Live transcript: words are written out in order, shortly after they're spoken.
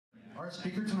Our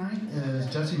speaker tonight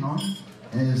is Jessie Moan,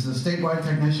 is the statewide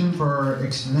technician for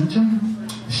Extension.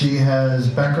 She has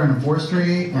background in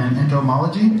forestry and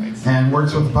entomology and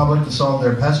works with the public to solve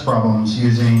their pest problems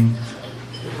using,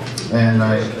 and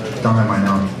I don't have my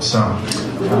note, so,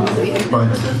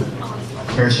 but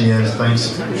here she is,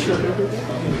 thanks.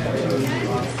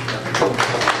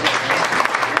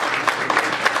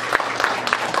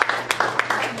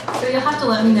 You'll have to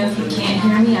let me know if you can't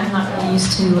hear me. I'm not really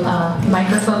used to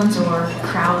microphones or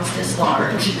crowds this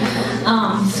large.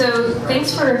 So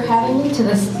thanks for having me to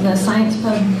the Science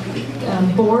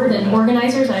Pub board and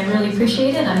organizers. I really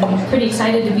appreciate it. I'm pretty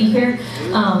excited to be here.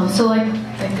 So like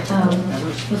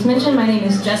was mentioned, my name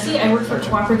is Jessie. I work for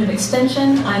Cooperative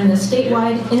Extension. I'm the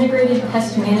statewide integrated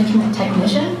pest management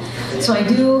technician. So I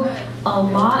do a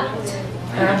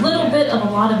little bit of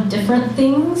a lot of different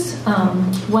things.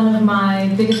 One of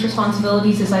my biggest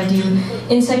responsibilities is I do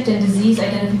insect and disease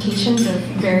identifications of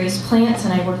various plants,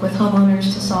 and I work with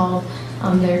homeowners to solve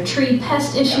their tree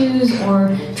pest issues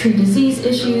or tree disease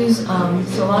issues.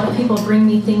 So a lot of people bring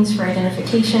me things for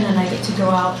identification, and I get to go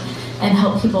out and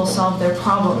help people solve their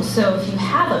problems. So if you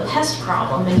have a pest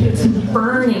problem and it's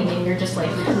burning and you're just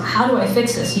like, how do I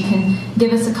fix this? You can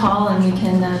give us a call and we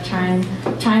can try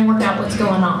and work out what's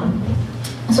going on.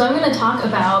 So I'm going to talk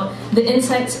about the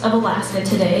insects of Alaska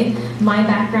today. My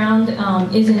background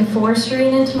is in forestry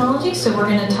and entomology, so we're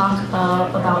going to talk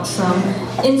about some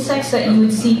insects that you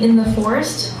would see in the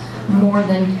forest more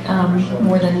than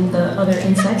the other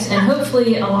insects, and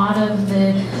hopefully a lot of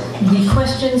the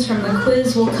questions from the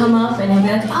quiz will come up, and you'll be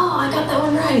like, oh, I got that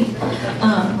one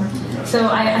right. So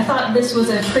I thought this was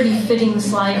a pretty fitting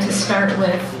slide to start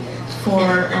with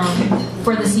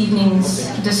for this evening's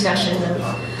discussion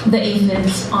of the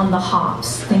aphids on the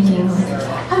hops, thinking,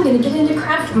 I'm going to get into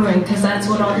craft brewing because that's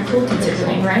what all the cool kids are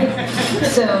doing, right?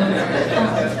 So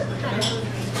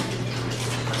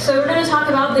we're going to talk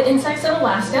about the insects of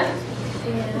Alaska.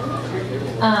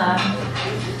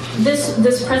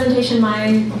 This presentation,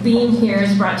 my being here,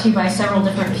 is brought to you by several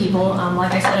different people.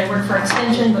 Like I said, I work for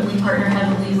Extension, but we partner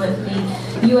heavily with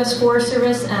the U.S. Forest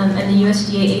Service and the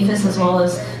USDA APHIS, as well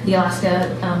as the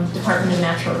Alaska Department of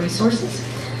Natural Resources.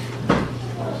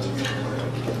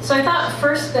 So I thought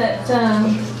first that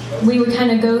we would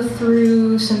kind of go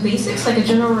through some basics, like a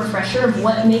general refresher of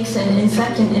what makes an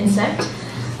insect an insect.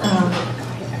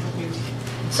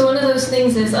 So one of those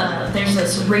things is there's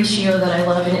this ratio that I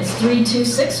love, and it's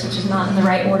 3-2-6, which is not in the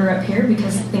right order up here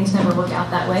because things never work out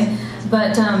that way.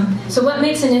 But so what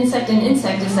makes an insect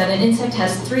is that an insect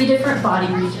has 3 different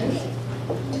body regions.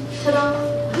 Ta-da!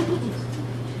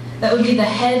 That would be the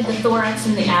head, the thorax,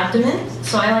 and the abdomen.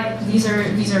 So I like these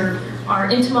are our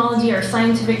entomology, our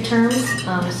scientific terms.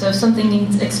 So if something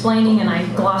needs explaining and I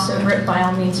gloss over it, by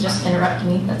all means, just interrupt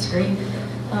me. That's great.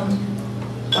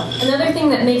 Another thing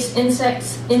that makes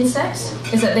insects is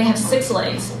that they have 6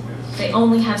 legs. They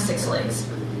only have 6 legs.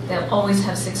 They'll always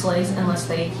have 6 legs unless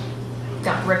they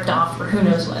got ripped off or who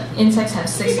knows what. Insects have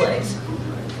 6 legs.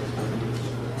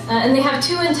 And they have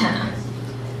 2 antennae.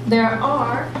 There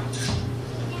are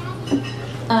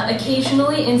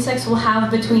occasionally insects will have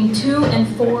between 2 and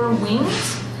 4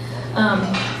 wings.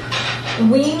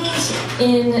 Wings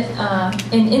in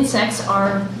insects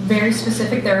are very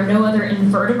specific. There are no other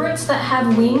invertebrates that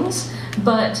have wings,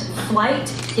 but flight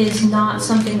is not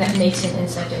something that makes an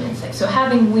insect an insect. So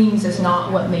having wings is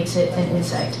not what makes it an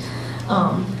insect.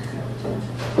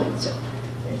 So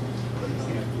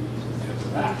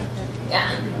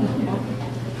yeah,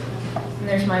 and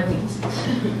there's my wings.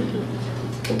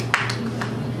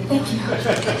 Thank you.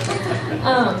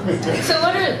 So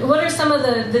what are some of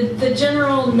the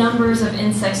general numbers of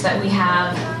insects that we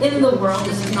have in the world?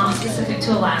 This is not specific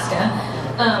to Alaska.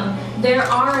 There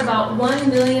are about 1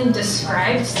 million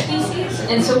described species,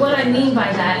 and so what I mean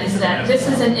by that is that this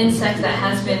is an insect that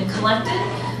has been collected.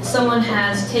 Someone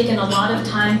has taken a lot of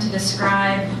time to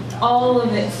describe all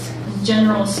of its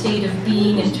general state of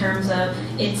being in terms of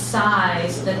its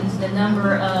size, the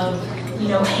number of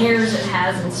hairs it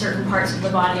has in certain parts of the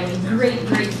body. I mean, great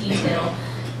detail.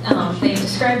 They've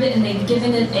described it and they've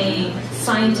given it a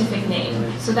scientific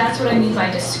name. So that's what I mean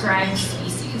by described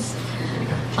species.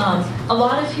 A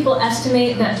lot of people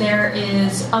estimate that there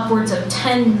is upwards of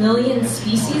 10 million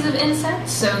species of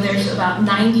insects. So there's about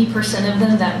 90% of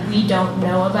them that we don't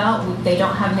know about. They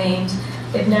don't have names.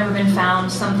 They've never been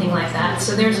found, something like that.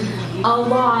 So there's a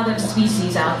lot of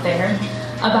species out there.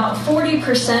 About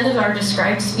 40% of our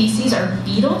described species are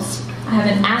beetles. I have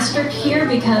an asterisk here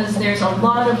because there's a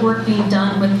lot of work being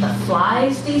done with the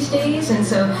flies these days, and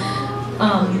so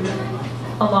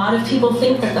a lot of people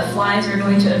think that the flies are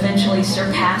going to eventually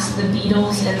surpass the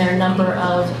beetles in their number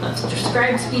of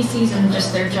described species and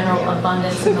just their general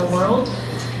abundance in the world.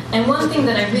 And one thing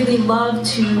that I really love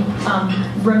to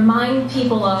remind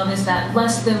people of is that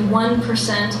less than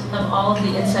 1% of all of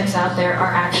the insects out there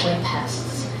are actually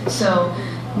pests. So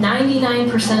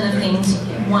 99% of things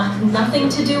want nothing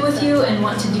to do with you and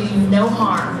want to do you no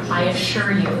harm, I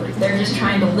assure you. They're just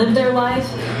trying to live their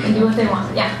life and do what they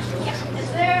want. Yeah? Is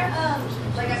there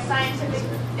like a scientific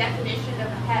definition of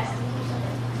pest?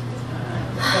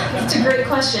 It's a great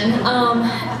question.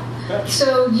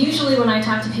 So usually when I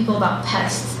talk to people about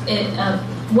pests,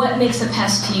 what makes a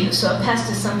pest to you? So a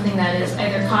pest is something that is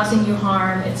either causing you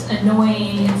harm, it's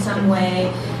annoying in some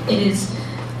way, it is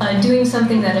doing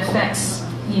something that affects,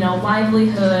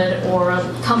 livelihood or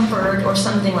comfort or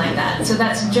something like that. So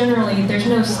that's generally, there's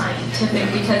no scientific,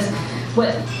 because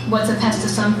what's a pest to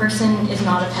some person is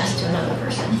not a pest to another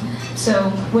person.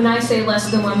 So when I say less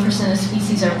than 1% of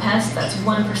species are pests, that's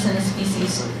 1% of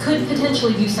species could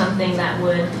potentially do something that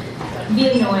would be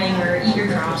annoying or eat your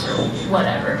crops or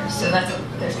whatever. So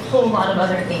there's a whole lot of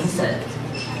other things that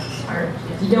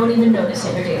you don't even notice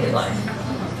in your daily life.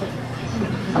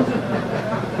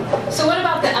 So what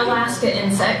about the Alaska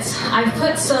insects? I've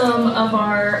put some of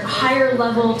our higher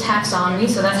level taxonomy,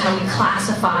 so that's how we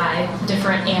classify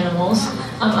different animals,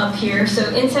 up here. So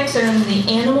insects are in the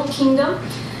animal kingdom.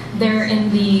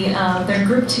 They're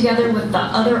grouped together with the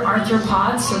other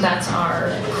arthropods, so that's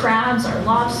our crabs, our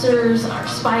lobsters, our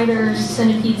spiders,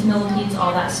 centipedes, millipedes,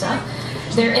 all that stuff.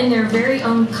 They're in their very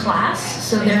own class,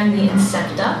 so they're in the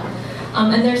Insecta.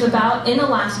 And there's in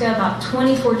Alaska, about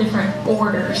 24 different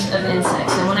orders of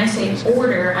insects. And when I say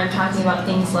order, I'm talking about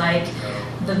things like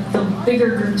the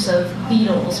bigger groups of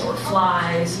beetles or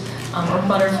flies or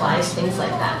butterflies, things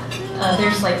like that.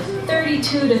 There's like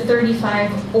 32 to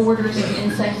 35 orders of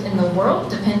insects in the world,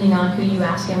 depending on who you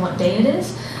ask and what day it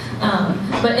is.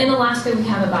 But in Alaska, we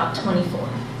have about 24.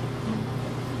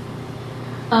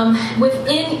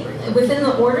 Within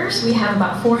the orders, we have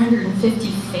about 450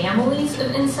 families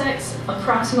of insects,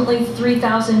 approximately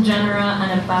 3,000 genera,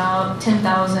 and about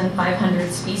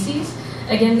 10,500 species.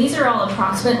 Again, these are all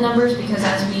approximate numbers because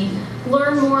as we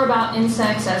learn more about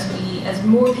insects, as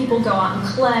more people go out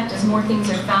and collect, as more things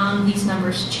are found, these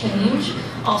numbers change.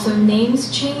 Also,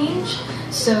 names change.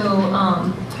 So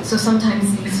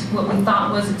sometimes what we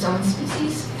thought was its own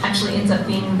species actually ends up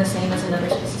being the same as another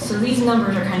species. So these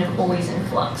numbers are kind of always in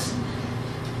flux.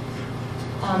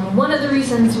 One of the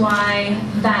reasons why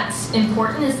that's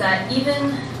important is that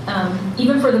even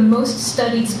for the most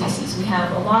studied species, we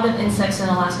have a lot of insects in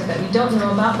Alaska that we don't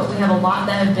know about, but we have a lot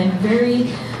that have been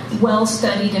very well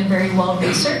studied and very well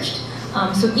researched.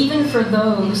 So even for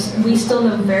those, we still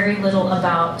know very little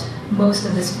about most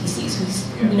of the species.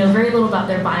 We know very little about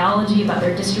their biology, about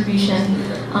their distribution,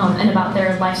 and about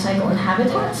their life cycle and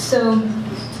habitats. So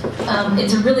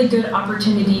it's a really good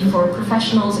opportunity for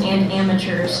professionals and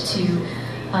amateurs to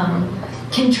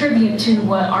contribute to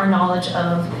what our knowledge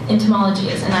of entomology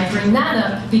is. And I bring that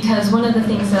up because one of the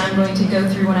things that I'm going to go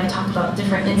through when I talk about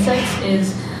different insects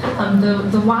is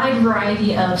the wide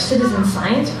variety of citizen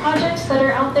science projects that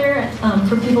are out there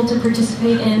for people to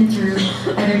participate in through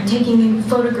either taking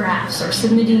photographs or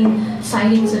submitting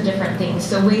sightings of different things.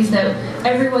 So ways that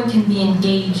everyone can be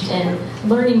engaged in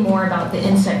learning more about the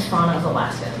insect fauna of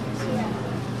Alaska.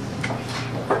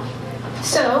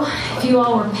 So, if you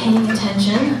all were paying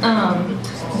attention,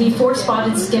 the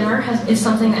four-spotted skimmer is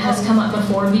something that has come up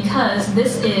before because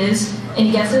this is,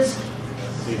 any guesses?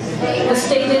 The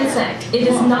state insect. It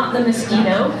is not the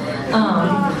mosquito,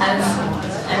 as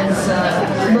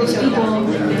most people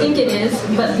think it is,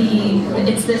 but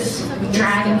it's this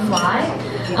dragonfly.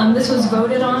 This was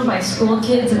voted on by school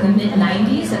kids in the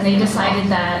mid-90s, and they decided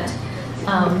that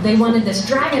they wanted this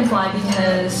dragonfly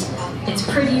because it's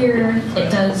prettier, it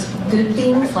does good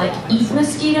things like eat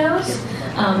mosquitoes,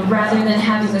 rather than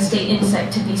having the state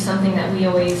insect to be something that we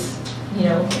always,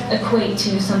 equate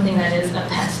to something that is a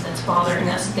pest that's bothering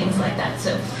us, things like that.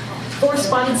 So,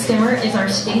 four-spotted skimmer is our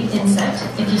state insect.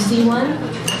 If you see one,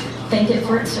 thank it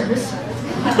for its service.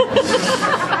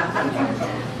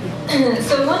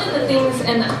 So one of the things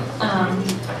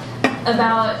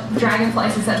about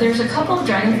dragonflies is that there's a couple of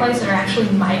dragonflies that are actually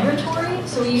migratory.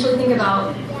 So we usually think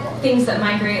about things that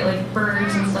migrate, like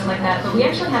birds and stuff like that, but we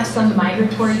actually have some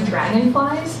migratory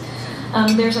dragonflies.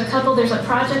 There's a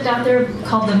project out there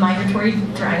called the Migratory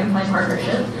Dragonfly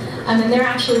Partnership, and they're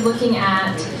actually looking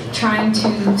at trying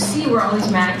to see where all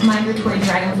these migratory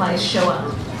dragonflies show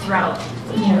up throughout,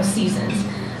 seasons.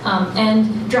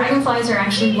 And dragonflies are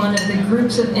actually one of the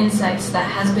groups of insects that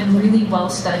has been really well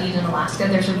studied in Alaska.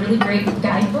 There's a really great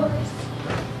guidebook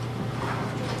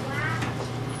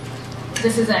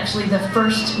This is actually the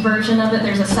first version of it.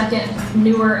 There's a second,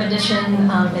 newer edition.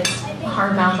 It's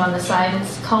hardbound on the side.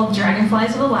 It's called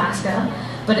Dragonflies of Alaska,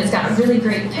 but it's got really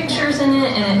great pictures in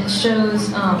it, and it shows,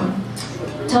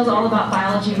 tells all about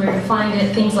biology, where to find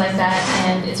it, things like that,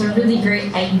 and it's a really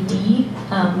great ID,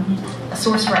 a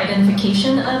source for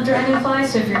identification of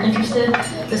dragonflies. So if you're interested,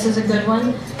 this is a good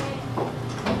one.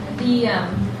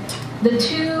 The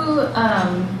two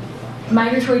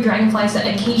migratory dragonflies that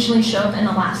occasionally show up in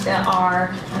Alaska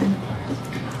are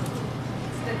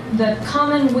the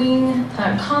common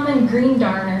green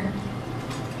darner,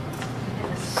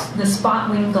 the spot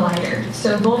wing glider.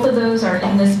 So both of those are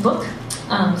in this book,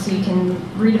 so you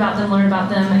can read about them, learn about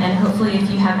them, and hopefully if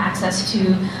you have access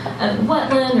to a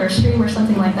wetland or a stream or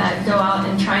something like that, go out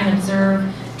and try and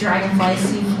observe dragonflies,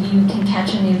 see if you can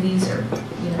catch any of these, or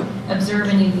observe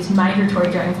any of these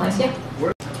migratory dragonflies. Yeah.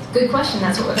 Good question.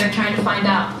 That's what they're trying to find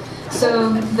out.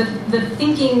 So the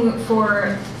thinking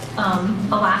for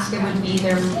Alaska would be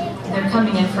they're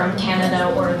coming in from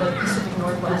Canada or the Pacific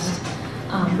Northwest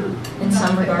in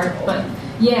some regard. But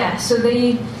yeah, so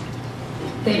they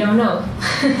don't know.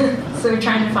 So they're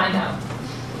trying to find out.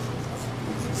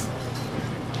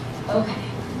 Okay,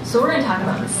 so we're going to talk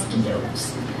about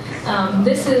mosquitoes.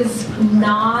 This is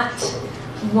not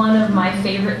one of my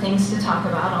favorite things to talk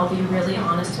about. I'll be really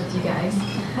honest with you guys.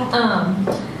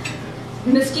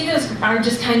 Mosquitoes are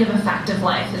just kind of a fact of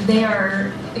life. They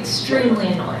are extremely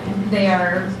annoying. They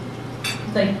are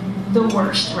like the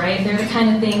worst, right? They're the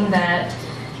kind of thing that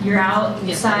you're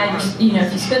outside, if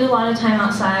you spend a lot of time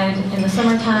outside in the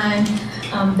summertime,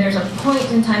 there's a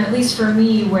point in time, at least for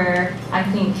me, where I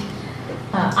think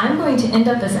I'm going to end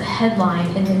up as a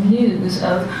headline in the news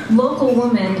of local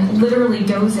woman literally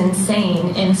goes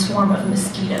insane in swarm of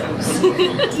mosquitoes.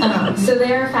 So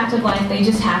they are a fact of life. They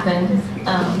just happen.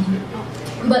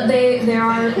 But there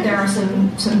are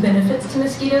some benefits to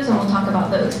mosquitoes, and we'll talk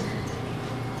about those.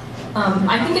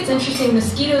 I think it's interesting.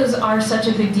 Mosquitoes are such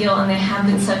a big deal, and they have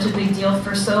been such a big deal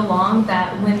for so long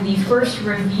that when the first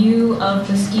review of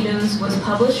mosquitoes was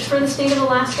published for the state of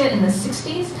Alaska in the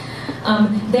 60s,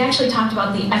 they actually talked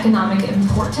about the economic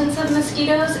importance of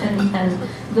mosquitoes, and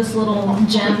this little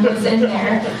gem was in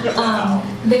there.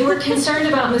 They were concerned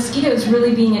about mosquitoes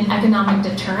really being an economic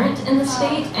deterrent in the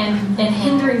state and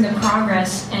hindering the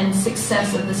progress and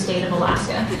success of the state of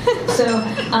Alaska. So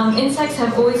insects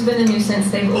have always been a nuisance.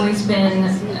 They've always been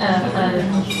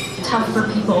tough for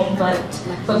people,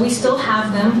 but we still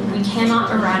have them. We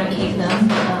cannot eradicate them.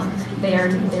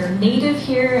 They're native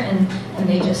here, and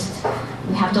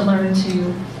we have to learn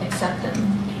to accept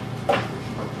them.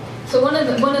 So one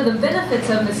of the benefits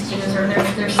of mosquitoes, or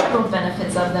there's several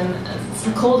benefits of them. It's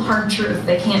the cold hard truth.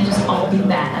 They can't just all be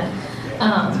bad.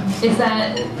 Is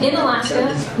that in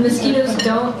Alaska, mosquitoes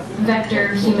don't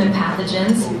vector human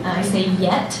pathogens. I say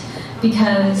yet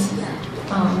because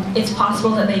it's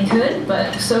possible that they could,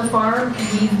 but so far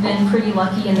we've been pretty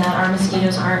lucky in that our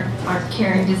mosquitoes aren't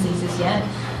carrying diseases yet.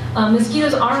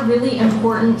 Mosquitoes are really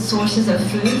important sources of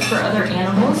food for other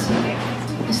animals.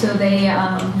 So they,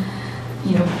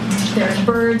 there's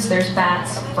birds, there's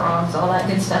bats, frogs, all that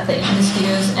good stuff that eat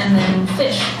mosquitoes, and then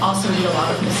fish also eat a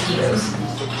lot of mosquitoes.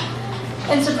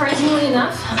 And surprisingly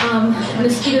enough,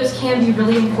 mosquitoes can be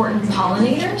really important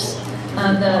pollinators.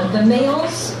 The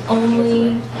males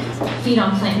only feed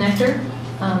on plant nectar,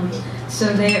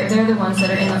 so they're the ones that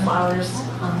are in the flowers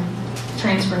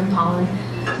transferring pollen.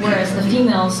 Whereas the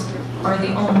females are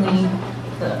the only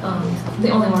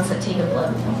ones that take a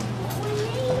blood meal.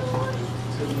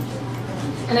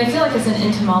 And I feel like as an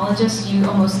entomologist, you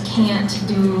almost can't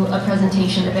do a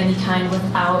presentation of any kind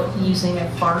without using a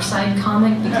Far Side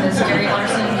comic, because Gary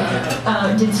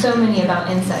Larson did so many about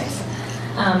insects.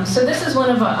 So this is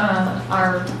one of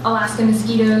our Alaska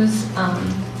mosquitoes.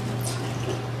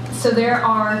 So there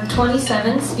are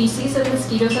 27 species of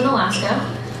mosquitoes in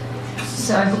Alaska.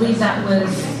 So I believe that was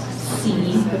C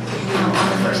on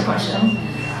the first question.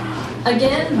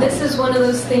 Again, this is one of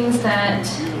those things that,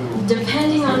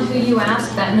 depending on who you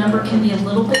ask, that number can be a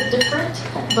little bit different,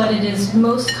 but it is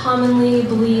most commonly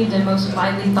believed and most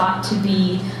widely thought to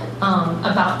be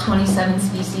about 27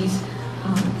 species.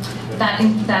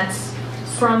 That's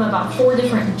from about 4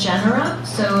 different genera,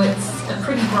 so it's a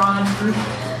pretty broad group.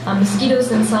 Mosquitoes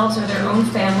themselves are their own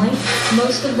family.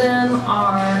 Most of them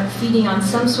are feeding on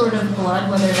some sort of blood,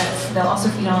 whether they'll also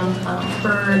feed on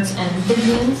birds and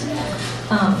amphibians.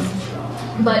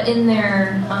 But in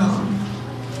their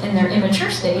immature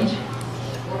stage,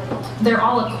 they're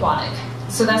all aquatic.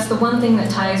 So that's the one thing that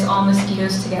ties all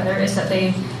mosquitoes together, is that they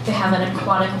have an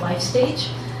aquatic life stage.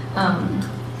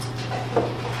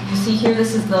 you see here,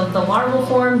 this is the larval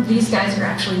form. These guys are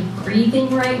actually breathing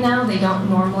right now. They don't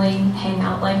normally hang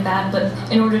out like that, but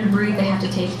in order to breathe, they have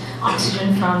to take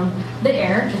oxygen from the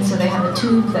air, and so they have a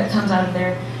tube that comes out of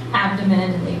their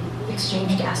abdomen, and they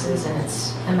exchange gases, and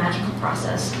it's a magical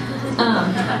process.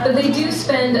 But they do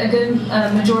spend a good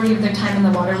majority of their time in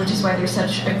the water, which is why they're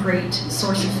such a great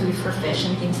source of food for fish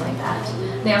and things like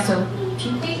that. They also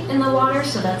pupate in the water,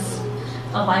 so that's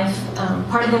a life,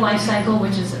 part of the life cycle,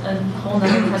 which is a whole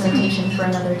other presentation for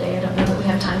another day. I don't know that we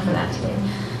have time for that today.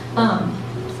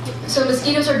 So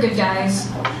mosquitoes are good guys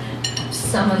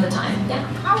some of the time. Yeah.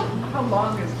 How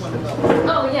long is one of those?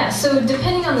 Oh yeah, so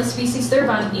depending on the species, they're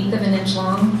about 1/8 of an inch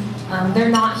long. They're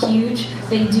not huge.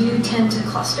 They do tend to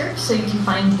cluster, so you can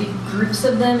find big groups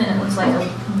of them, and it looks like a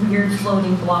weird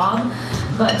floating blob.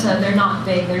 But they're not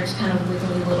big. They're just kind of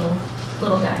wiggly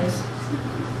little guys.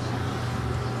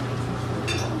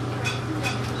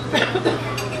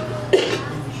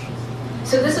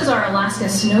 So this is our Alaska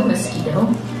snow mosquito,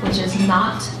 which is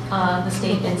not the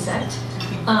state insect.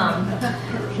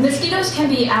 Mosquitoes can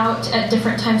be out at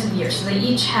different times of year, so they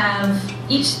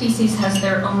each species has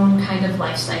their own kind of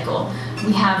life cycle.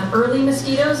 We have early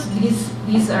mosquitoes.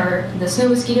 These are, the snow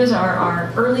mosquitoes are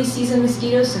our early season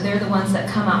mosquitoes, so they're the ones that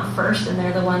come out first, and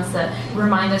they're the ones that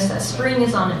remind us that spring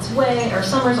is on its way, or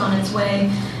summer's on its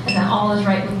way, and that all is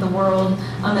right with the world.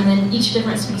 And then each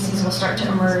different species will start to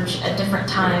emerge at different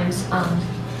times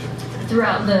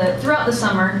throughout the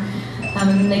summer. And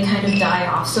then they kind of die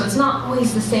off. So it's not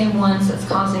always the same ones that's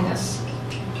causing us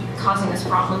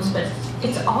problems, but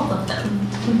it's all of them.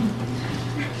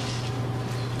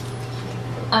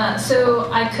 So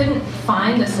I couldn't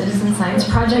find a citizen science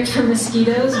project for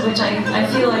mosquitoes, which I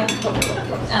feel like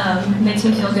makes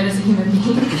me feel good as a human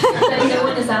being. That no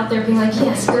one is out there being like,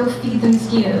 yes, go feed the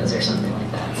mosquitoes or something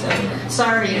like that. So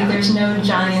sorry, there's no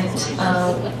giant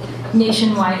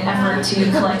nationwide effort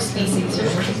to collect species or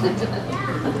anything like that.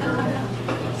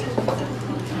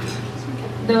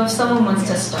 Though if someone wants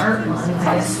to start one,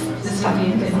 I guess this would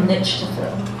be a good niche to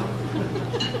fill.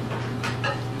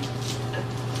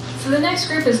 So the next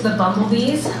group is the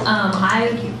bumblebees.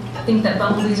 I think that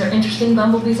bumblebees are interesting.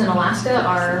 Bumblebees in Alaska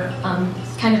are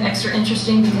kind of extra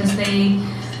interesting because they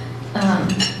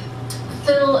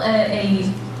fill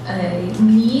a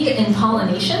need in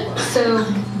pollination. So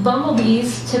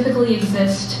bumblebees typically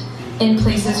exist in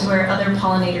places where other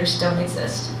pollinators don't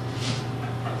exist.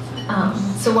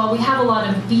 So while we have a lot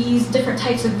of bees, different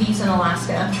types of bees in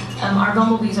Alaska, our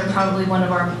bumblebees are probably one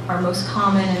of our most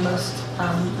common and most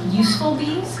useful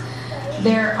bees.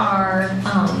 There are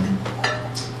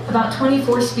about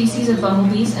 24 species of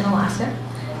bumblebees in Alaska.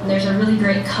 And there's a really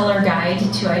great color guide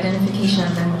to identification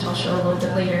of them, which I'll show a little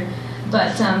bit later.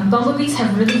 But bumblebees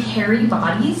have really hairy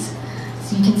bodies.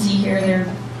 So you can see here they're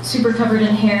super covered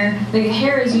in hair. The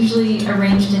hair is usually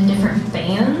arranged in different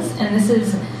bands, and this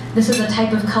is a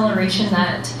type of coloration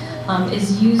that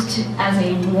is used as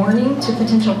a warning to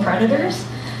potential predators.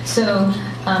 So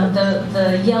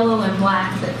the yellow and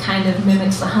black that kind of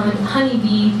mimics the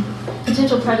honeybee,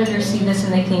 potential predators see this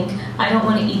and they think, I don't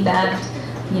want to eat that,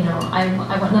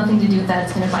 I want nothing to do with that,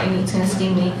 it's going to bite me, it's going to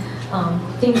sting me,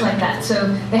 things like that.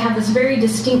 So they have this very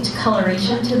distinct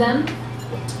coloration to them.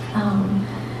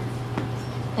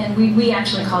 And we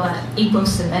actually call that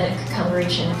aposematic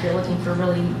coloration if you're looking for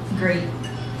really great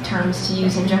terms to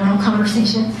use in general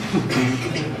conversation.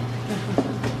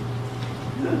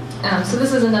 So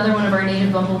this is another one of our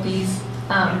native bumblebees.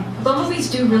 Bumblebees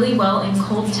do really well in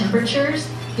cold temperatures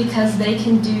because they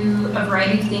can do a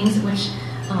variety of things, which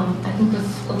I think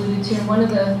was alluded to in one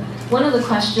of the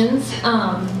questions.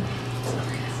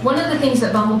 One of the things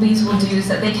that bumblebees will do is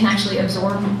that they can actually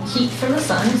absorb heat from the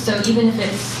sun. So even if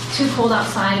it's too cold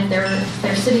outside, if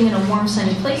they're sitting in a warm,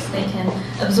 sunny place, they can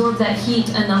absorb that heat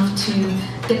enough to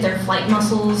get their flight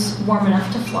muscles warm enough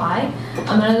to fly.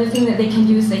 Another thing that they can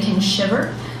do is they can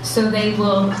shiver. So they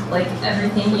will, like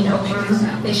everything,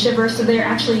 they shiver. So they're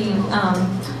actually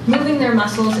moving their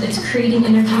muscles. It's creating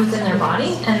energy within their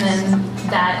body, and then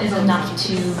that is enough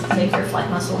to make their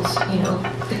flight muscles,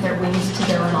 get their wings to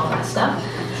go and all that stuff.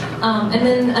 And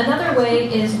then another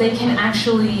way is they can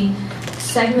actually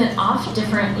segment off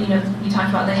different, you talked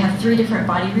about they have 3 different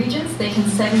body regions. They can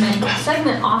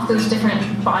segment off those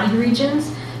different body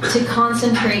regions to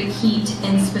concentrate heat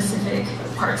in specific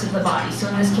parts of the body. So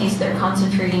in this case, they're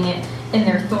concentrating it in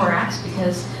their thorax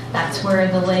because that's where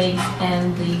the legs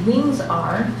and the wings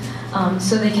are.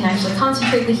 So they can actually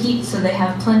concentrate the heat so they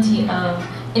have plenty of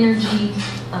energy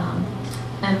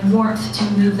and warmth to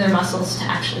move their muscles to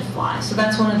actually fly. So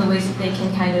that's one of the ways that they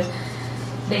can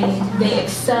they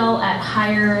excel at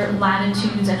higher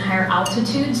latitudes and higher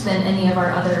altitudes than any of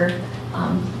our other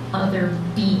other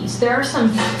bees. There are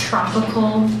some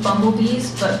tropical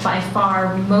bumblebees, but by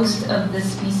far most of the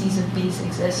species of bees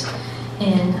exist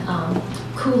in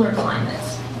cooler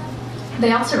climates.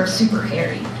 They also are super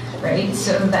hairy, right?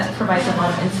 So that provides a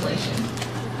lot of insulation.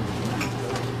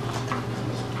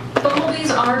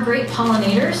 Bumblebees are great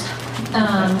pollinators,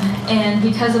 and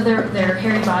because of their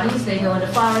hairy bodies, they go into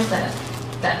flowers.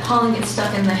 That pollen gets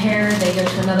stuck in the hair, they go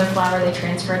to another flower, they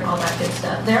transfer it, all that good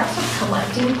stuff. They're also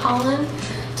collecting pollen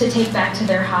to take back to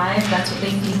their hive. That's what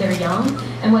they feed their young.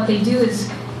 And what they do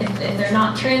is, if they're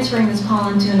not transferring this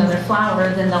pollen to another flower,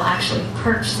 then they'll actually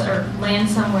perch or land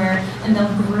somewhere, and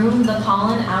they'll groom the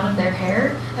pollen out of their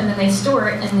hair, and then they store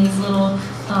it in these little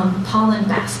pollen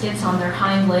baskets on their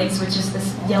hind legs, which is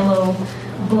this yellow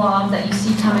blob that you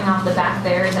see coming off the back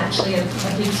there is actually a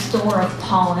big store of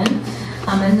pollen.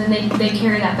 And then they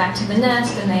carry that back to the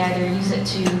nest, and they either use it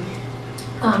to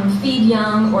feed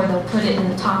young, or they'll put it in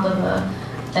the top of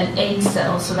an egg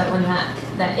cell so that when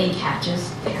that egg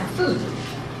hatches, they have food.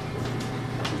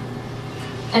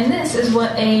 And this is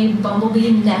what a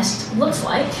bumblebee nest looks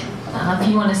like. If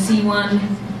you want to see one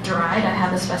dried, I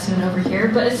have a specimen over here.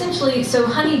 But essentially, so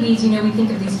honeybees, we think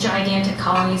of these gigantic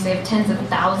colonies. They have tens of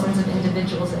thousands of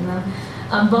individuals in them.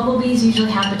 Bumblebees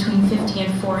usually have between 50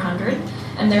 and 400,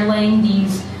 and they're laying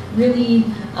these really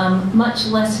much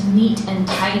less neat and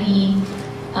tidy,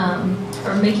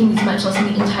 or making these much less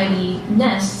neat and tidy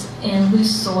nests in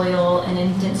loose soil and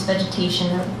in dense vegetation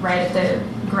right at the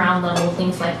ground level,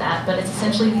 things like that. But it's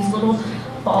essentially these little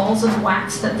balls of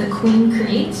wax that the queen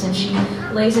creates, and she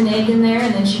lays an egg in there,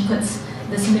 and then she puts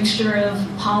this mixture of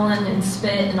pollen and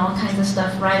spit and all kinds of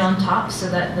stuff right on top so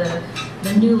that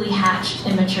the newly hatched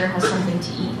immature has something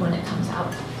to eat when it comes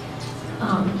out.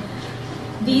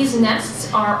 These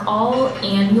nests are all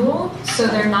annual, so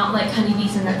they're not like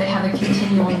honeybees in that they have a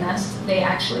continual nest. They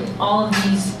actually, all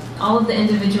of the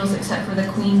individuals except for the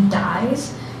queen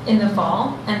dies in the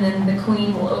fall, and then the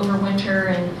queen will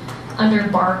overwinter and under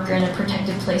bark or in a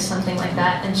protected place, something like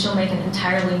that, and she'll make an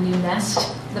entirely new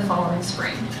nest the following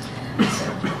spring.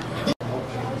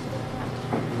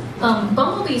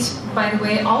 Bumblebees, by the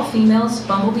way, all females,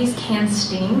 bumblebees can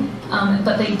sting,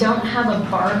 but they don't have a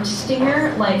barbed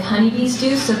stinger like honeybees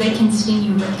do, so they can sting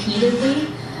you repeatedly.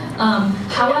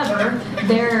 However,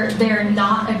 they're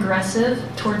not aggressive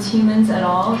towards humans at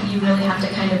all. You really have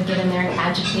to kind of get in there and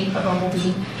agitate a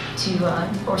bumblebee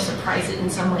or surprise it in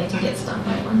some way to get stung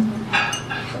by one.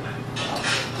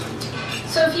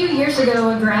 So a few years ago,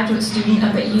 a graduate student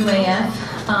up at UAF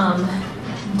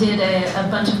did a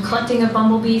bunch of collecting of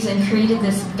bumblebees and created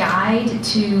this guide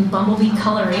to bumblebee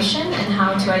coloration and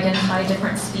how to identify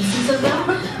different species of them,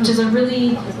 which is a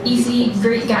really easy,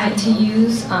 great guide to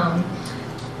use.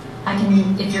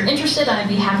 If you're interested, I'd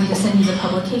be happy to send you the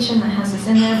publication that has this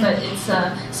in there, but it's,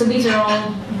 so these are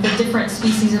all the different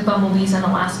species of bumblebees in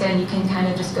Alaska, and you can kind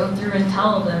of just go through and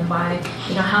tell them by,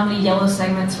 how many yellow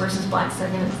segments versus black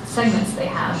segments they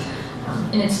have.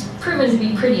 And it's proven to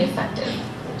be pretty effective.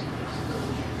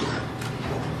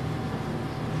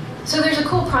 So there's a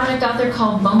cool product out there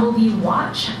called Bumblebee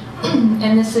Watch,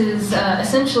 and this is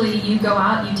essentially you go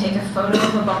out, you take a photo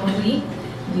of a bumblebee,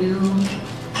 you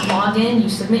log in, you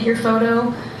submit your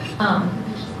photo,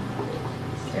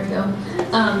 there we go.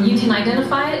 You can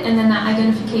identify it, and then that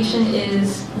identification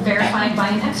is verified by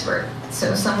an expert.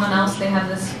 So someone else, they have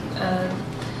this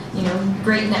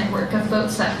great network of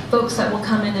folks that will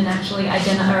come in and actually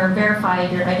verify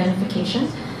your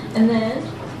identification, and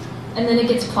then it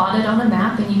gets plotted on a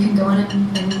map, and you can go in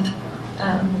and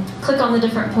click on the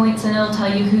different points, and it'll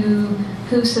tell you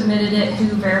who submitted it, who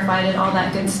verified it, all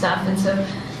that good stuff. And so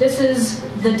this is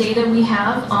the data we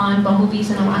have on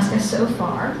bumblebees in Alaska so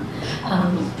far.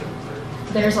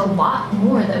 There's a lot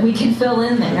more that we can fill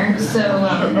in there, so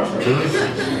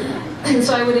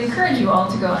I would encourage you all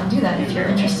to go out and do that if you're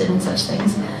interested in such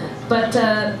things. But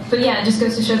yeah, it just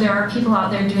goes to show there are people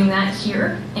out there doing that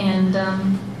here, and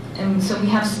so we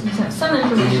have some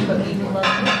information, but we would love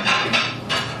to.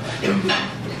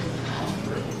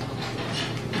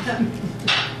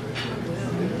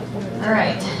 All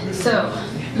right, so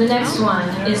the next one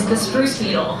is the spruce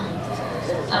beetle.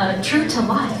 True to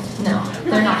life. No,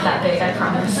 they're not that big, I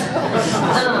promise.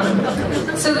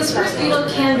 So the spruce beetle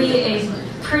can be a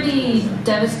pretty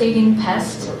devastating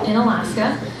pest in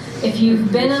Alaska. If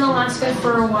you've been in Alaska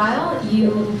for a while,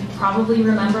 you probably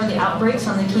remember the outbreaks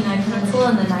on the Kenai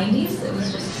Peninsula in the 90s. It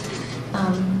was just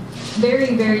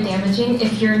very, very damaging.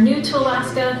 If you're new to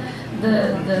Alaska,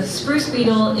 the spruce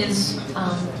beetle is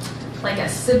like a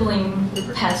sibling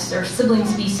pest or sibling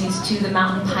species to the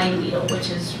mountain pine beetle,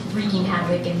 which is wreaking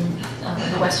havoc in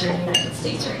the western United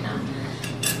States right now.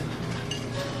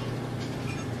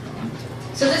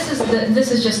 So this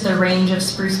is just the range of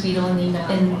spruce beetle in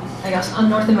I guess on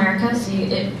North America. So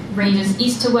it ranges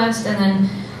east to west, and then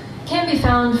can be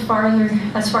found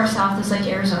as far south as like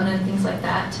Arizona and things like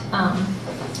that.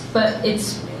 But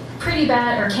it's pretty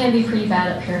bad, or can be pretty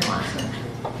bad up here in Alaska.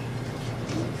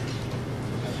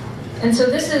 And so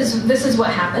this is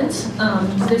what happens.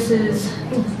 I'm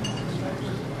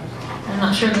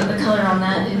not sure that the color on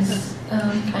that is. I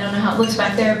don't know how it looks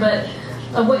back there, but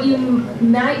what you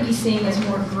might be seeing is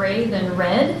more gray than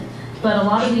red. But a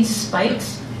lot of these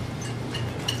spikes.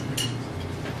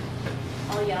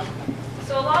 Oh yeah.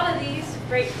 So a lot of these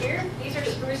right here, these are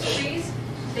spruce trees.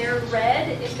 They're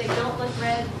red. If they don't look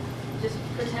red, just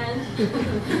pretend.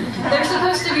 They're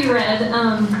supposed to be red.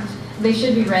 They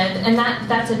should be red, and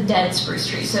that's a dead spruce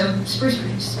tree. So spruce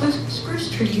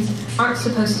trees aren't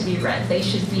supposed to be red. They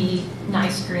should be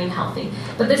nice, green, healthy.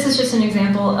 But this is just an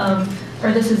example of,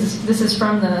 or this is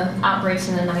from the outbreaks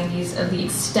in the 90s of the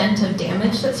extent of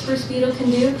damage that spruce beetle can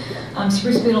do.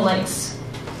 Spruce beetle likes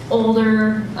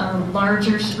older,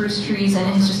 larger spruce trees, and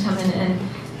it has just come in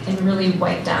and really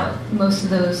wiped out most of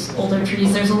those older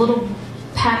trees. There's a little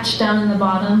patch down in the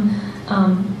bottom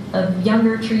of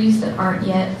younger trees that aren't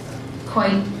yet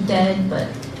quite dead, but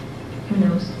who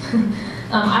knows.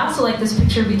 I also like this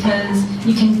picture because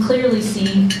you can clearly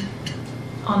see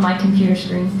on my computer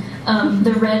screen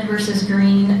the red versus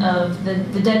green of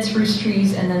the dead spruce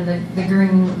trees, and then the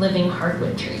green living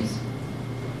hardwood trees.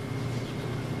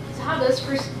 So how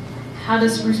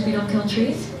does spruce beetle kill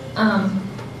trees?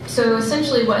 So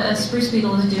essentially what a spruce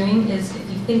beetle is doing is, if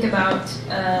you think about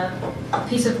a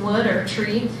piece of wood or a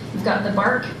tree, you've got the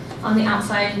bark on the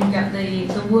outside, and you've got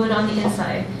the wood on the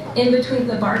inside. In between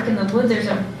the bark and the wood, there's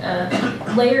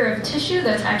a layer of tissue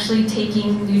that's actually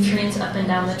taking nutrients up and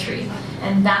down the tree.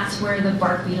 And that's where the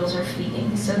bark beetles are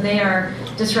feeding. So they are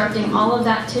disrupting all of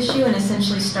that tissue and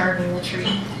essentially starving the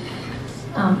tree.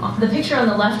 The picture on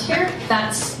the left here,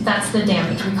 that's the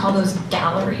damage. We call those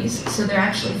galleries. So they're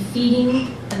actually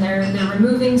feeding, and they're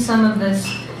removing some of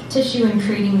this tissue and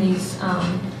creating these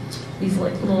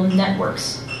like little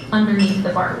networks underneath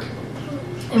the bark.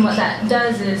 And what that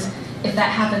does is, if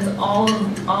that happens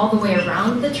all the way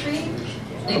around the tree,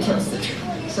 it kills the tree.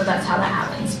 So that's how that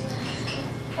happens.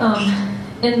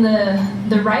 In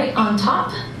the right on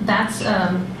top, that's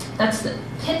the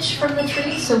pitch from the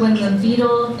tree. So when the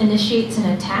beetle initiates an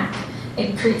attack,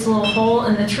 it creates a little hole,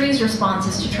 and the tree's response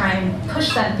is to try and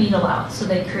push that beetle out. So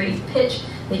they create pitch,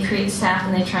 they create sap,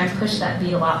 and they try and push that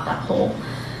beetle out that hole.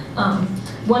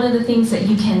 One of the things that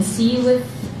you can see with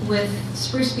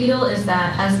spruce beetle is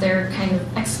that as they're kind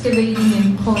of excavating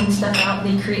and pulling stuff out,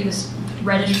 they create this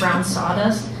reddish brown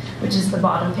sawdust, which is the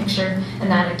bottom picture, and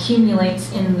that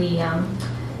accumulates in the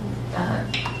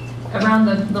around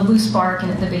the loose bark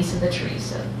and at the base of the tree.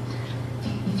 So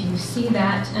if you see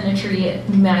that in a tree, it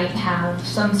might have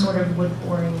some sort of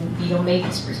wood-boring beetle, maybe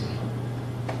spruce beetle.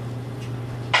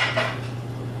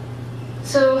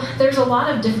 So there's a lot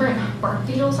of different bark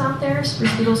beetles out there.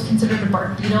 Spruce beetle is considered a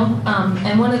bark beetle.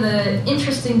 And one of the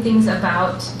interesting things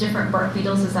about different bark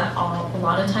beetles is that a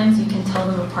lot of times you can tell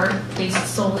them apart based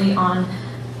solely on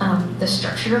the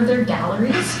structure of their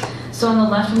galleries. So on the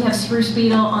left we have spruce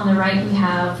beetle, on the right we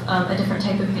have a different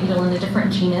type of beetle in a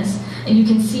different genus. And you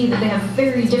can see that they have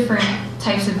very different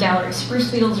types of galleries.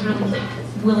 Spruce beetle is really like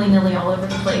willy-nilly all over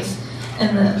the place.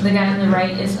 And the guy on the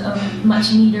right is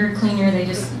much neater, cleaner. They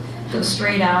just go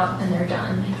straight out and they're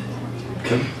done.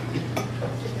 Okay.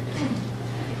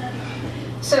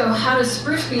 So how does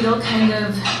spruce beetle kind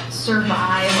of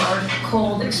survive our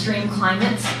cold, extreme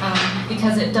climates?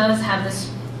 Because it does have this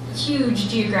huge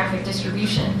geographic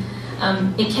distribution.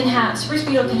 Spruce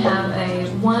beetle can have a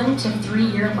 1 to 3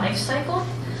 year life cycle.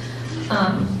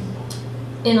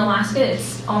 In Alaska,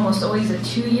 it's almost always a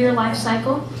 2-year life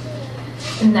cycle,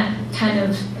 and that kind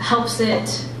of helps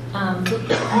it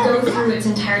go through its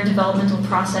entire developmental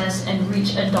process and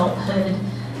reach adulthood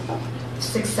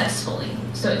successfully.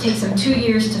 So it takes them 2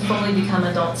 years to fully become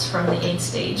adults from the egg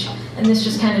stage. And this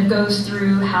just kind of goes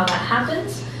through how that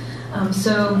happens.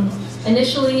 So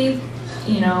initially,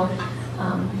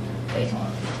 they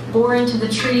bore into the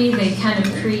tree, they kind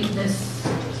of create this,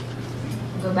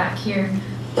 go back here,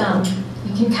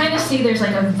 you can kind of see there's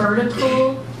like a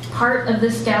vertical part of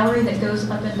this gallery that goes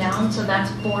up and down, so that's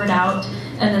bored out,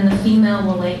 and then the female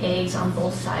will lay eggs on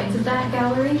both sides of that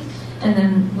gallery, and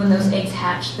then when those eggs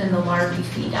hatch, then the larvae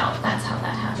feed out. That's how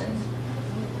that happens.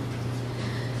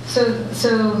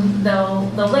 So they'll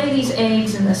lay these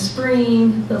eggs in the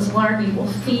spring, those larvae will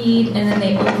feed, and then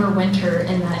they overwinter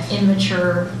in that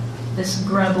immature, this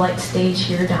grub-like stage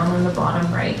here down on the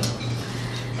bottom right.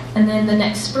 And then the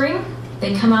next spring,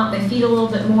 they come out, they feed a little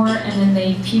bit more, and then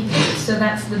they pupate. So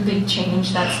that's the big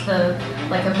change. That's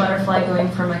like a butterfly going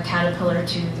from a caterpillar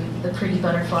to the pretty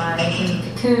butterfly in the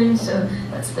cocoon. So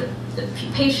that's the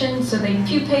pupation. So they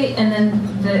pupate, and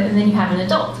then you have an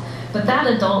adult. But that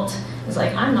adult is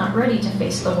like, I'm not ready to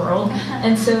face the world.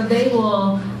 And so they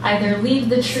will either leave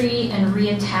the tree and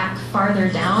reattack farther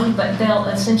down, but they'll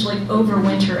essentially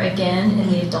overwinter again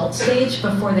in the adult stage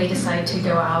before they decide to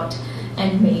go out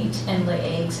and mate and lay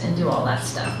eggs and do all that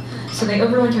stuff. So they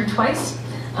overwinter twice,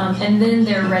 and then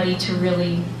they're ready to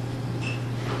really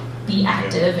be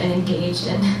active and engaged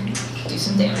and do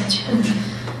some damage.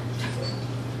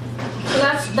 So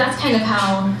that's kind of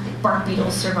how bark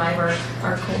beetles survive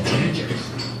our cold temperatures.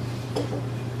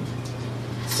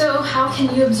 So how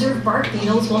can you observe bark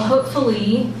beetles? Well,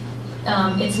 hopefully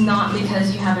it's not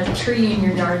because you have a tree in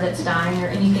your yard that's dying or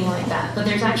anything like that. But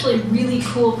there's actually a really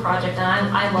cool project,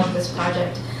 and I love this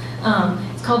project.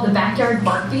 It's called the Backyard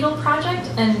Bark Beetle Project,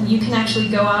 and you can actually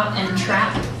go out and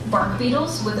trap bark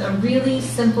beetles with a really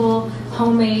simple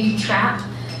homemade trap.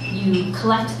 You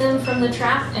collect them from the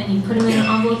trap and you put them in an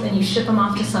envelope and you ship them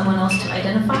off to someone else to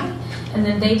identify. And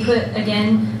then they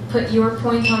put your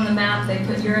point on the map, they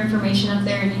put your information up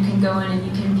there, and you can go in and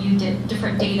you can view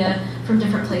different data from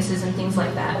different places and things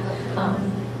like that.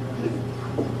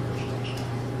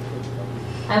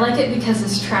 I like it because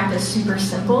this trap is super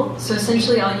simple. So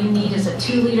essentially all you need is a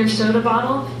 2-liter soda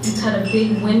bottle. You cut a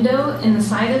big window in the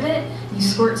side of it. You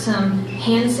squirt some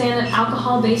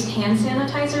alcohol-based hand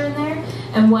sanitizer in there.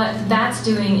 And what that's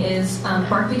doing is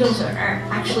bark beetles are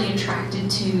actually attracted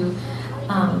to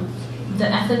the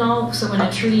ethanol. So when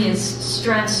a tree is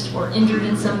stressed or injured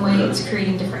in some way, it's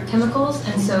creating different chemicals.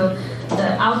 And so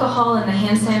the alcohol and the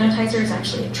hand sanitizer is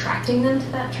actually attracting them to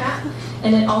that trap.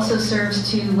 And it also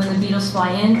serves to, when the beetles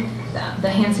fly in, the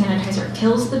hand sanitizer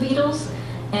kills the beetles,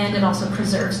 and it also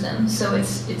preserves them. So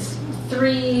it's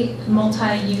 3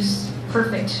 multi-use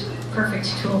perfect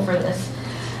tool for this.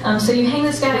 So you hang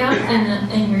this guy out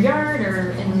in your yard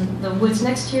or in the woods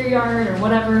next to your yard or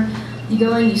whatever. You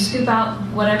go in, you scoop out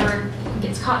whatever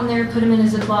gets caught in there, put them in a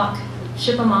Ziploc,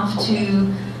 ship them off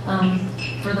to,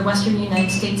 for the Western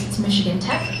United States, it's Michigan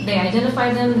Tech. They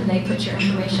identify them, and they put your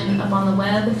information up on the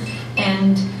web.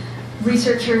 And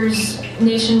researchers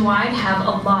nationwide have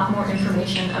a lot more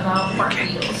information about bark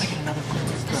beetles.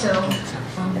 So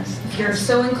if you're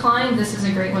so inclined, this is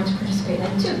a great one to participate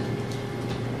in too.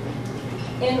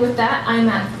 And with that, I'm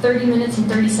at 30 minutes and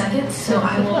 30 seconds, so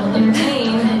I will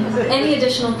entertain any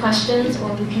additional questions,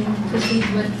 or we can proceed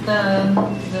with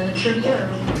the trivia or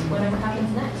whatever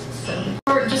happens next. So,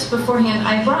 just beforehand,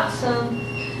 I brought some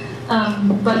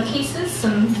bug cases,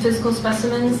 some physical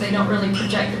specimens. They don't really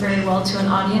project very well to an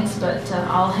audience, but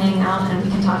I'll hang out and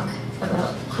we can talk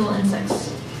about cool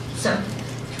insects. So,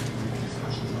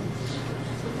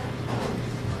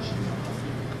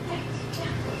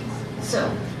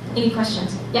 any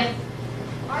questions? Yeah?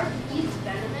 Are bees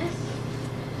venomous?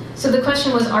 So the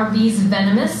question was, are bees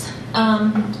venomous?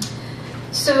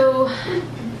 So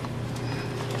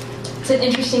it's an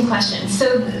interesting question.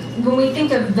 So when we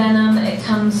think of venom, it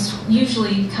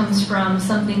usually comes from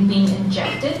something being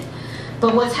injected.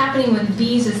 But what's happening with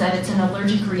bees is that it's an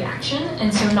allergic reaction,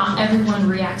 and so not everyone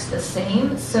reacts the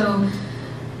same. So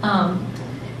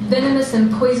venomous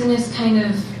and poisonous kind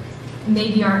of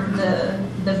maybe aren't the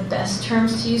best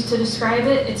terms to use to describe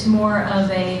it. It's more of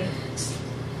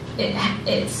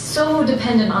it's so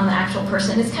dependent on the actual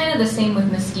person. It's kind of the same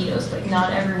with mosquitoes. Like,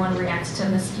 not everyone reacts to a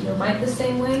mosquito bite the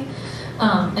same way.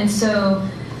 And so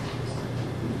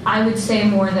I would say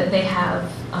more that they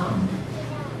have,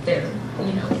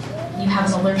 you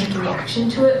have an allergic reaction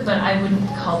to it, but I wouldn't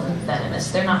call them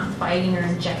venomous. They're not biting or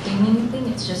injecting anything.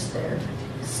 It's just their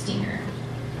stinger.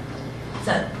 Does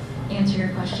that answer your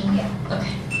question? Yeah.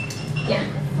 Okay. Yeah.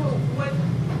 So what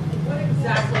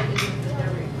exactly is it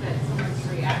that someone's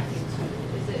reacting to?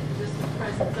 Is it just the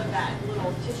presence of that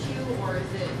little tissue, or is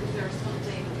there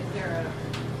a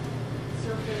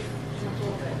surface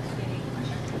sample that's getting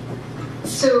affected?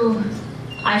 So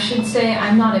I should say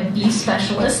I'm not a bee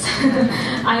specialist.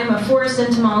 I am a forest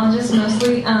entomologist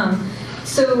mostly.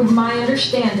 So my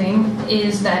understanding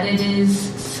is that it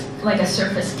is like a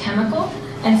surface chemical,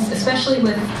 and especially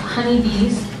with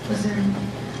honeybees,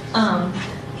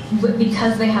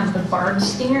 because they have the barbed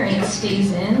stinger and it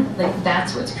stays in, like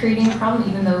that's what's creating a problem,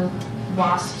 even though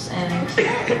wasps and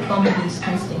bumblebees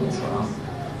can sting as well.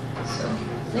 So,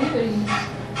 anybody?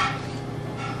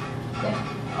 Yeah.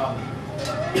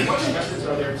 What methods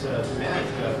are there to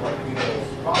manage the bark beetle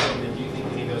problem, and do you think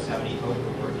any of those have any hope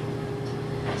of working?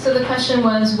 So the question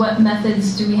was, what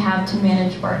methods do we have to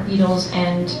manage bark beetles,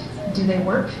 and do they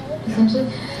work,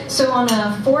 essentially? So on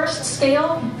a forest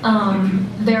scale,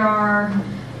 there are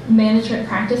management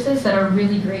practices that are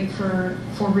really great for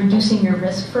reducing your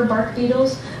risk for bark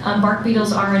beetles. Bark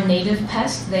beetles are a native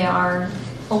pest. They are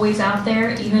always out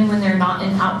there, even when they're not in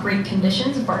outbreak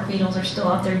conditions. Bark beetles are still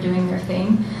out there doing their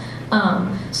thing.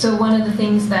 So one of the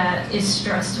things that is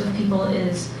stressed with people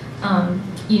is,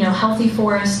 healthy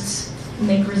forests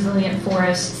make resilient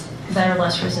forests that are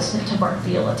less resistant to bark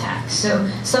beetle attacks. So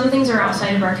some things are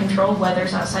outside of our control.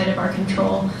 Weather's outside of our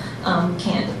control.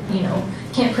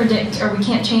 Can't predict, or we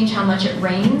can't change how much it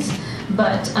rains.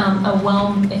 But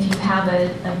if you have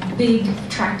a big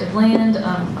tract of land,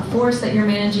 a forest that you're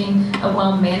managing, a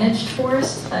well-managed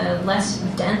forest, a less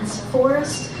dense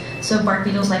forest. So bark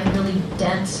beetles like really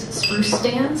dense spruce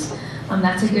stands.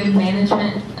 That's a good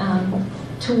management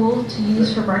tool to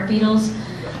use for bark beetles.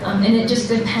 And it just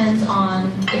depends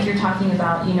on if you're talking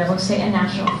about, say a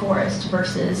national forest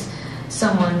versus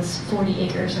someone's 40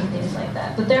 acres and things like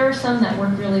that. But there are some that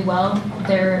work really well.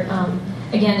 They're,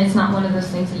 again, it's not one of those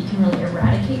things that you can really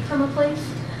eradicate from a place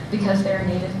because they're a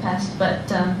native pest, but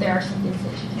there are some things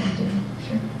that you can do,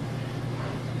 sure.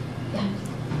 Yeah.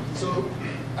 So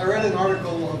I read an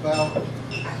article about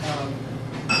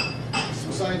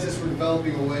some scientists were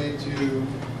developing a way to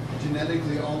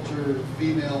genetically alter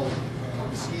female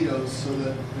mosquitoes so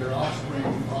that their offspring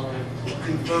are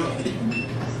infertile,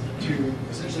 to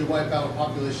essentially wipe out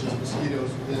populations of mosquitoes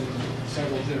within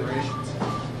several generations. Do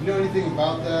you know anything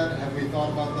about that? Have we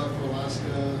thought about that for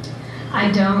Alaska? I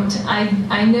don't.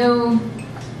 I know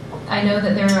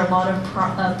that there are a lot of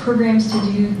programs to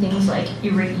do things like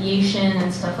irradiation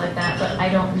and stuff like that, but I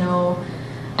don't know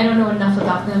enough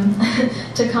about them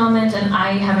to comment, and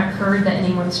I haven't heard that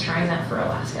anyone's trying that for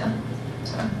Alaska.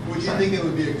 So, would you think it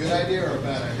would be a good idea or a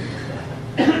bad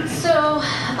idea? So,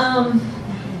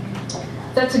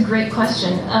 that's a great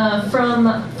question.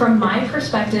 From my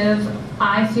perspective,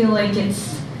 I feel like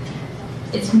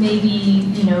it's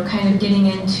maybe, kind of getting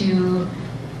into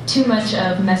too much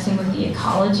of messing with the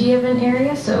ecology of an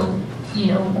area. So, we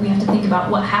have to think about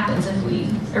what happens if we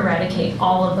eradicate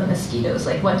all of the mosquitoes.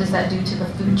 Like, what does that do to the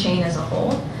food chain as a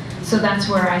whole? So that's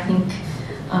where I think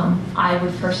I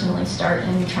would personally start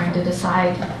in trying to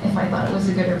decide if I thought it was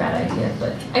a good or bad idea.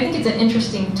 But I think it's an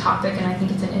interesting topic, and I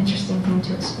think it's an interesting thing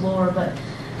to explore, but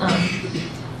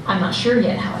I'm not sure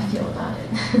yet how I feel about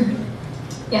it.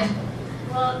 Yeah?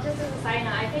 Well, just as a side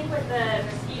note, I think with the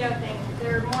mosquito thing,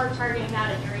 they're more targeting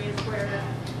that in areas where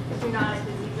the zoonotic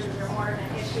diseases are more of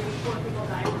an issue before people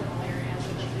die from malaria,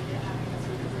 because we did having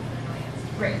mosquitoes as an annoyance.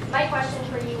 Great. My question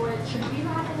for you was, do you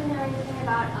happen to know anything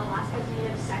about Alaska's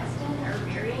native sexton or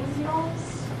burying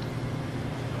beetles?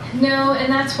 No,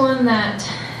 and that's one that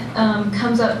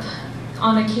comes up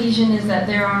on occasion, is that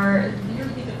there are... Can you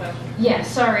repeat the question? Yeah,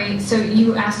 sorry. So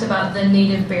you asked about the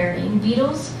native burying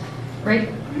beetles, right?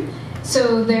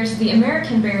 So there's the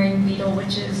American burying beetle,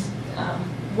 which is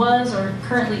was or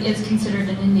currently is considered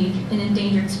an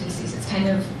endangered species. It's kind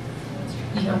of,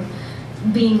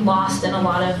 being lost in a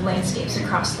lot of landscapes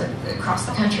across the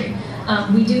country.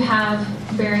 We do have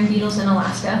burying beetles in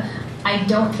Alaska. I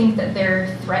don't think that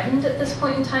they're threatened at this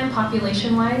point in time,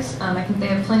 population-wise. I think they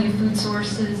have plenty of food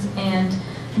sources and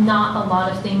not a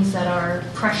lot of things that are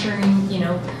pressuring,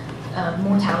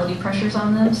 mortality pressures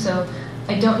on them. So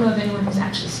I don't know of anyone who's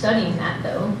actually studying that,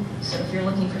 though. So if you're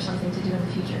looking for something to do in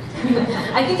the future,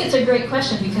 I think it's a great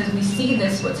question because we see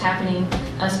what's happening,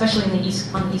 especially on the East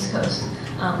Coast.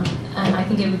 And I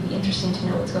think it would be interesting to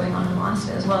know what's going on in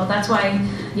Alaska as well. That's why,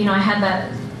 I had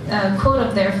that quote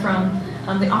up there from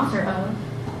the author of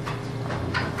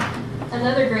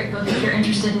another great book, if you're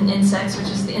interested in insects, which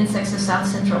is The Insects of South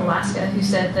Central Alaska, who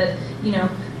said that,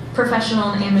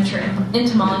 professional and amateur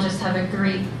entomologists have a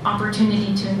great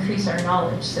opportunity to increase our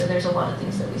knowledge. So there's a lot of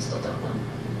things that we still don't know.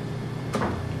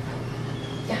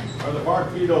 Yeah. Are the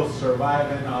bark beetles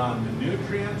surviving on the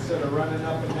nutrients that are running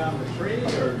up and down the tree,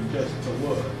 or just the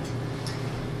wood?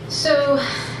 So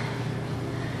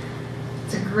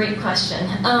it's a great question.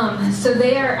 So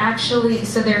they are actually,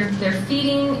 they're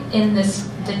feeding in the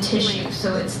tissue.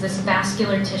 So it's this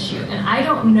vascular tissue, and I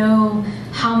don't know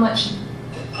how much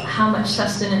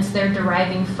sustenance they're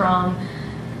deriving from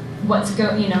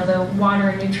the water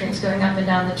and nutrients going up and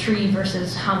down the tree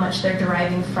versus how much they're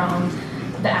deriving from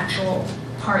the actual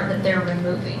part that they're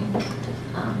removing.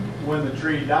 When the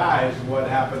tree dies, what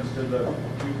happens to the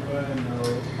pupa and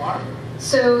the bark?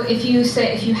 So if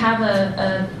you have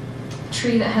a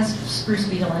tree that has spruce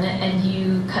beetle in it and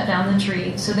you cut down the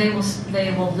tree, so they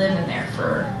will live in there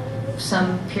for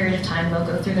some period of time. They'll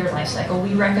go through their life cycle.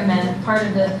 We recommend, part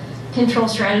of the control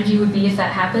strategy would be, if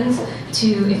that happens, to,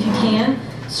 if you can,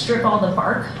 strip all the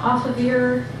bark off of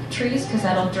your trees because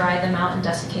that'll dry them out and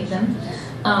desiccate them.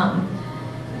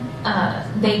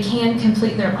 They can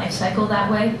complete their life cycle that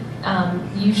way.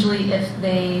 Usually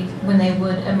when they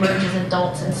would emerge as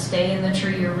adults and stay in the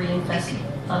tree or reinfest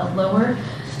lower,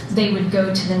 they would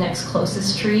go to the next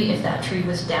closest tree if that tree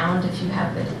was downed, if you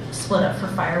have it split up for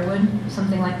firewood,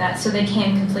 something like that. So they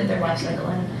can complete their life cycle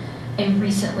in a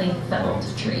recently felled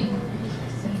tree,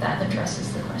 if that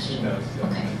addresses the question.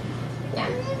 Okay. Yeah.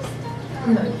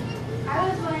 I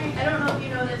was wondering, I don't know if you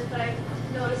know this, but I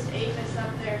noticed aphis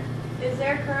up there. Is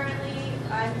there currently,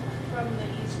 I'm from the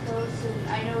East Coast, and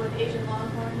I know with Asian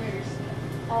longhorn, there's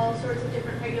all sorts of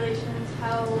different regulations,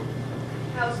 how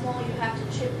small you have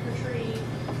to chip your tree,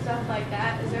 stuff like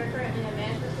that. Is there currently a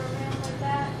management program like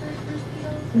that for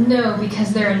beetles? No,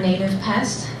 because they're a native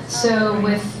pest. So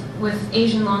with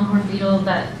Asian longhorn beetle,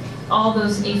 that all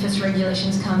those aphis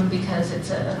regulations come because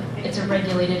it's a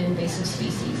regulated invasive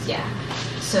species. Yeah.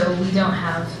 So we don't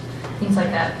have things like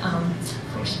that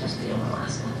for spruce beetle in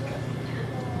Alaska.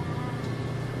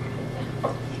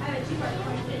 I have a two-part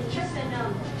question. Just that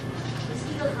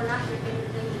mosquitoes are not your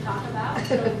favorite thing to talk about.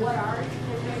 So what are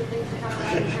your favorite things to talk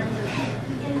about in terms of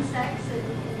insects and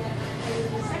that? And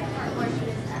the second part question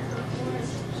is, as a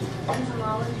forest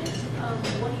entomologist,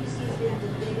 what do you see as being the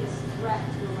biggest threat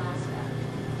to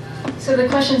Alaska? So the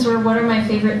questions were, what are my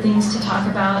favorite things to talk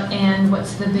about, and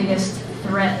what's the biggest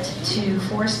threat to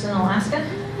forests in Alaska?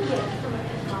 Yeah, from an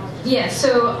entomologist. Yeah,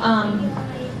 so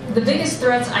the biggest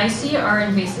threats I see are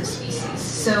invasive species.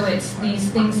 So it's these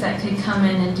things that could come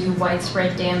in and do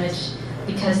widespread damage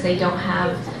because they don't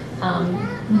have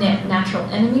natural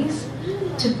enemies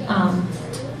to,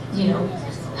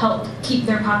 help keep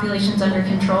their populations under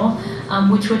control,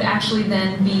 which would actually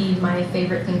then be my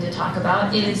favorite thing to talk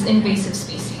about is invasive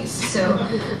species. So,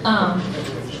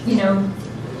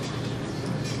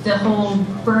 the whole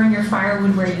burn your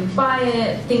firewood where you buy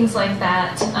it, things like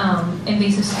that.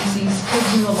 Invasive species could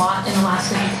do a lot in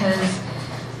Alaska because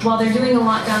while they're doing a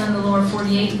lot down in the lower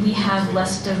 48, we have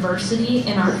less diversity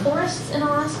in our forests in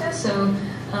Alaska. So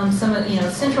some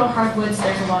of central hardwoods,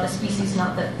 there's a lot of species.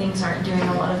 Not that things aren't doing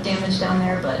a lot of damage down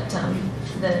there, but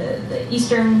the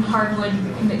eastern hardwood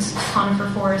mixed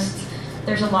conifer forests,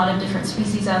 there's a lot of different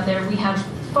species out there. We have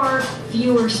far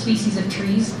fewer species of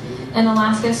trees in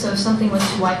Alaska, so if something was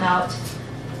to wipe out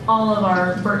all of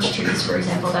our birch trees, for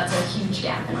example, that's a huge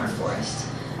gap in our forest.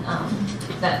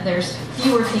 That there's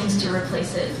fewer things to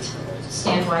replace it,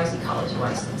 stand-wise,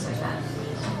 ecology-wise, things like that.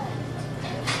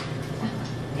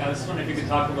 Yeah, I was wondering if you could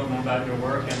talk a little more about your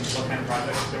work and what kind of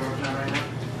projects you're working on right now.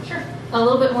 Sure. A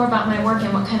little bit more about my work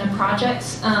and what kind of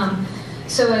projects.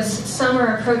 So as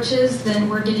summer approaches, then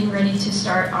we're getting ready to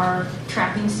start our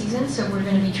trapping season. So we're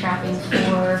going to be trapping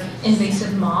for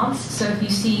invasive moths. So if you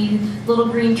see little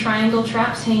green triangle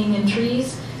traps hanging in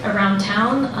trees around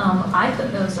town, I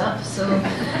put those up. So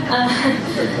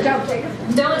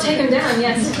don't take them down.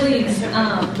 Yes, please.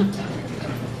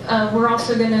 We're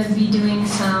also going to be doing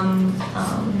some,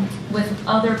 with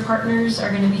other partners, are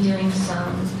going to be doing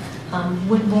some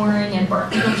wood boring and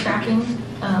bark beetle trapping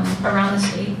around the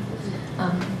state.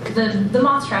 The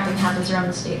moth trapping happens around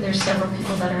the state. There's several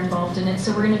people that are involved in it.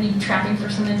 So we're going to be trapping for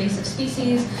some invasive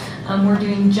species. We're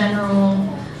doing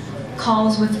general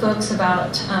calls with folks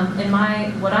about,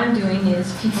 what I'm doing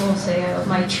is people say, oh,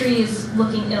 my tree is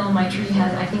looking ill, my tree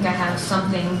has, I think I have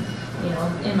something,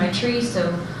 in my tree,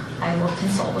 so I will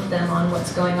consult with them on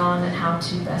what's going on and how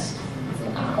to best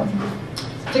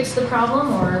fix the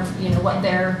problem, or what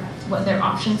their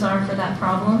options are for that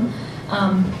problem.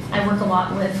 I work a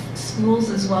lot with schools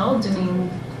as well,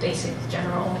 doing basic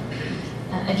general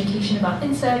education about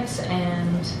insects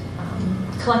and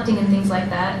collecting and things like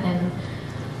that. And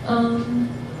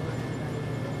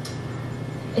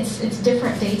it's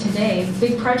different day to day.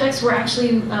 Big projects, we're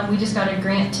actually, we just got a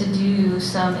grant to do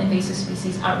some invasive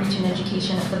species outreach and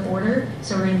education at the border.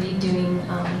 So we're going to be doing,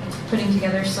 putting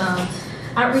together some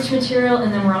outreach material,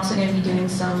 and then we're also going to be doing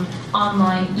some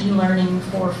online e-learning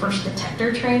for first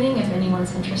detector training, if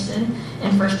anyone's interested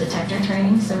in first detector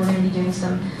training. So we're going to be doing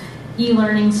some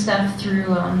e-learning stuff through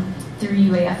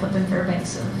UAF up in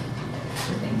Fairbanks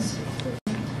for things.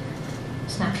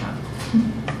 Snapshot.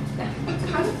 Yeah.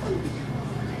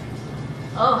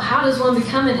 Oh, how does one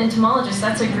become an entomologist?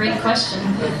 That's a great question.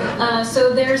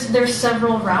 So there's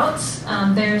several routes.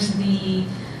 There's the,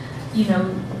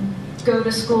 go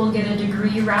to school, get a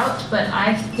degree route, but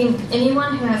I think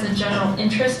anyone who has a general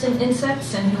interest in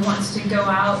insects and who wants to go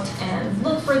out and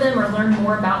look for them or learn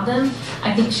more about them,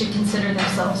 I think should consider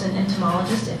themselves an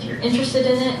entomologist. If you're interested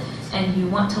in it and you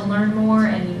want to learn more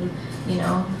and you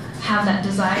have that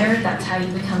desire, that's how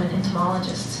you become an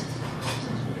entomologist.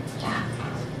 Yeah.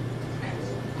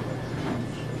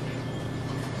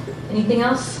 Anything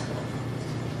else?